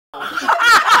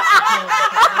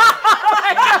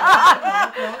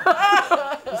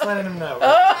letting him know.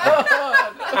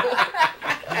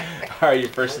 All right, your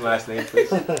first and last name, please.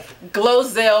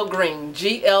 GloZell Green.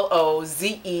 Glozell.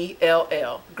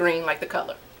 Green like the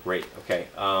color. Great. Okay.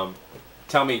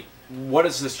 Tell me, what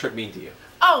does this trip mean to you?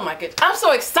 Oh my goodness, I'm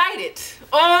so excited.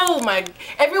 Oh my,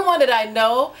 everyone that I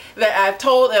know that I've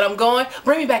told that I'm going,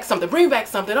 bring me back something, bring me back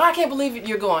something. Oh, I can't believe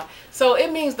you're going. So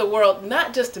it means the world,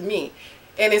 not just to me.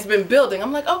 And it's been building.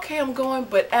 I'm like, okay, I'm going.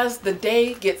 But as the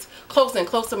day gets closer and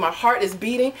closer, my heart is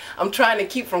beating. I'm trying to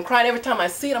keep from crying every time I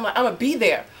see it. I'm like, I'm going to be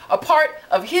there. A part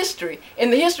of history. In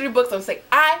the history books, I'm saying,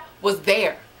 I was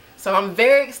there. So I'm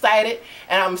very excited,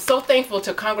 and I'm so thankful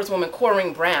to Congresswoman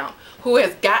Corrine Brown, who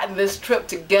has gotten this trip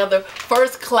together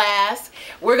first class.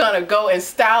 We're going to go in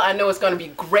style. I know it's going to be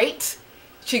great.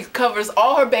 She covers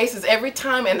all her bases every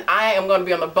time, and I am going to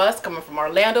be on the bus coming from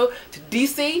Orlando to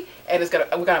DC, and we're going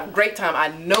to have a great time. I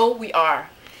know we are.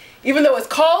 Even though it's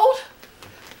cold,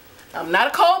 I'm not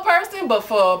a cold person, but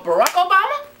for Barack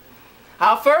Obama,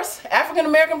 our first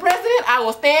African-American president, I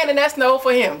will stand in that snow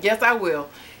for him. Yes, I will.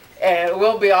 And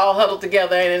we'll be all huddled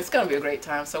together, and it's going to be a great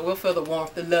time. So we'll feel the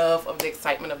warmth, the love of the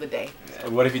excitement of the day.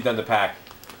 What have you done to pack?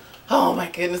 Oh my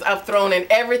goodness, I've thrown in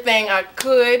everything I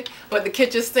could but the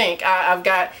kitchen sink. I've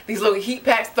got these little heat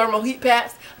packs, thermal heat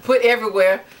packs, put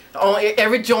everywhere, on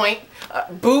every joint,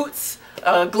 boots,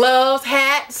 gloves,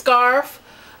 hat, scarf,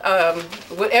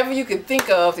 whatever you can think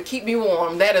of to keep me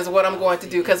warm. That is what I'm going to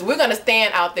do, because we're going to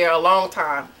stand out there a long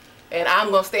time. And I'm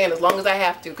going to stand as long as I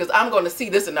have to, because I'm going to see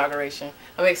this inauguration.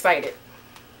 I'm excited.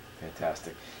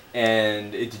 Fantastic.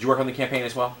 And did you work on the campaign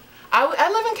as well? I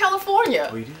live in California.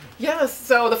 Oh, you did? Yes.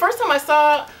 So the first time I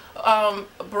saw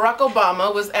Barack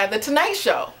Obama was at the Tonight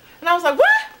Show. And I was like, what?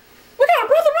 We got a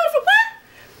brother running for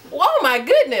what? Oh, my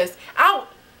goodness.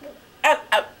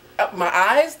 My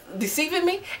eyes deceiving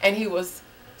me. And he was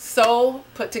so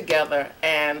put together.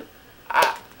 And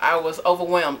I was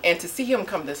overwhelmed. And to see him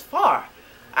come this far,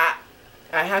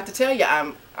 I have to tell you,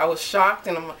 I was shocked,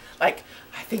 and I'm like,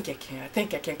 I think I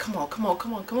can. Come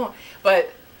on.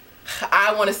 But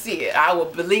I want to see it. I will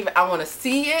believe it. I want to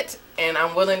see it, and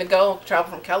I'm willing to go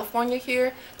travel from California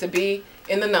here to be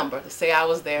in the number, to say I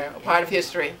was there, a part of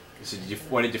history. So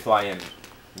when did you fly in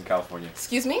California?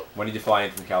 Excuse me? When did you fly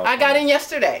in from California? I got in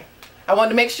yesterday. I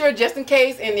wanted to make sure, just in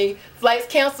case any flights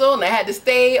canceled and I had to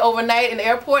stay overnight in the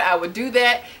airport, I would do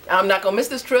that. I'm not going to miss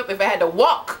this trip. If I had to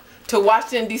walk to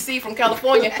Washington, D.C. from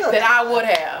California, then I would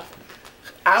have.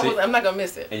 I'm not going to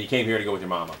miss it. And you came here to go with your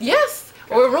mama? Yes.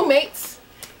 Okay. We're roommates.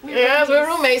 Yes, we're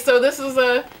roommates. So this is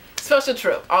a special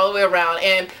trip all the way around.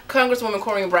 And Congresswoman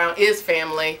Corrine Brown is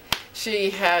family.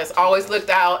 She has always looked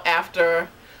out after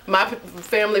my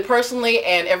family personally,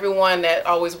 and everyone that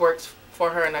always works for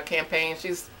her in her campaign.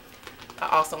 She's an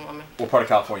awesome woman. What part of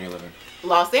California you live in?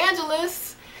 Los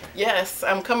Angeles. Yes,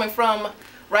 I'm coming from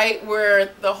right where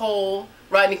the whole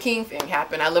Rodney King thing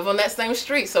happened. I live on that same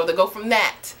street, so to go from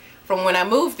that, from when I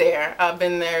moved there, I've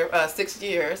been there 6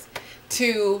 years,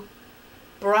 to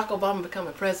Barack Obama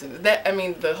becoming president. That, I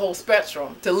mean, the whole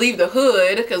spectrum. To leave the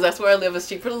hood, because that's where I live, it's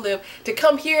cheaper to live, to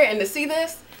come here and to see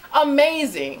this,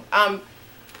 amazing. I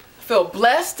feel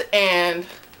blessed, and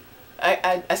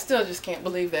I still just can't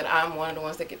believe that I'm one of the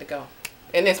ones that get to go.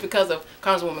 And it's because of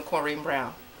Congresswoman Corrine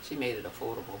Brown. She made it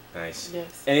affordable. Nice.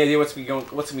 Yes. Any idea what's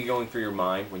gonna be going through your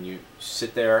mind when you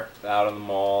sit there out on the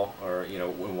mall, or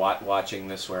when watching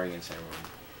the swearing-in ceremony?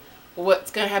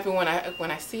 What's gonna happen when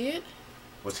I see it?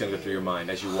 What's gonna go through your mind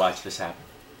as you watch this happen?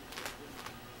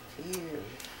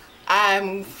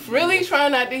 I'm really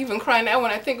trying not to even cry now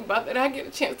when I think about that I get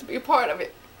a chance to be a part of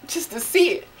it, just to see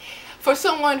it. For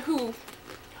someone who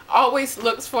always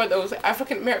looks for those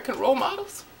African-American role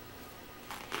models,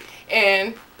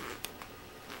 and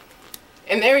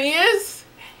there he is,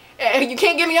 and you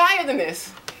can't get any higher than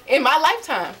this in my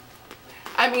lifetime.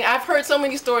 I mean, I've heard so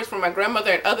many stories from my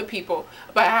grandmother and other people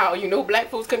about how, black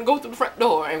folks couldn't go through the front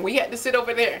door and we had to sit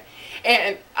over there.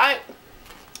 And I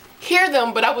hear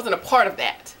them, but I wasn't a part of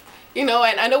that. And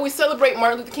I know we celebrate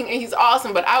Martin Luther King and he's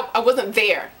awesome, but I wasn't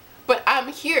there. But I'm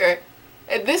here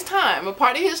at this time, a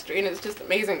part of history, and it's just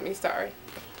amazing to me, sorry.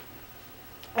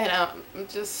 And I'm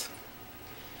just...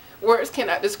 words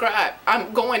cannot describe.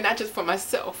 I'm going not just for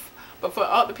myself, but for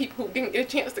all the people who didn't get a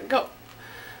chance to go.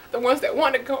 The ones that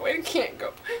want to go and can't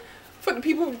go. For the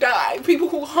people who died, people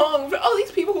who hung, for all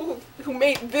these people who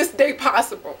made this day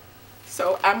possible.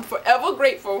 So I'm forever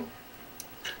grateful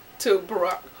to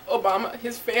Barack Obama,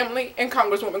 his family, and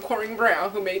Congresswoman Corrine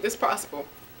Brown, who made this possible.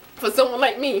 For someone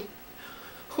like me,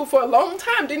 who for a long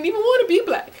time didn't even want to be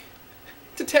black,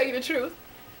 to tell you the truth.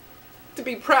 To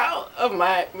be proud of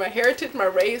my heritage, my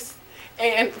race,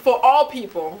 and for all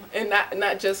people, and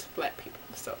not just black people.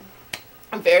 So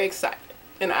I'm very excited.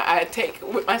 And I take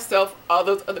with myself all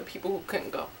those other people who couldn't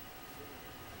go.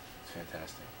 It's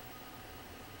fantastic.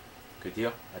 Good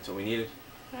deal. That's what we needed.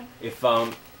 Okay. If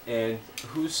and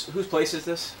whose place is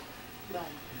this? Mine.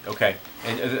 Okay.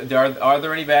 And are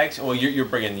there any bags? Well, you're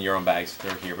bringing your own bags.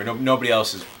 They're here, but nobody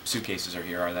else's suitcases are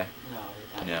here, are they?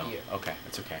 No, they're not here. Okay,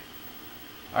 that's okay.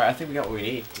 All right, I think we got what we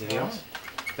need. Anything else?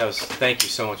 That was. Thank you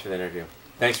so much for the interview.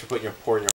 Thanks for pouring your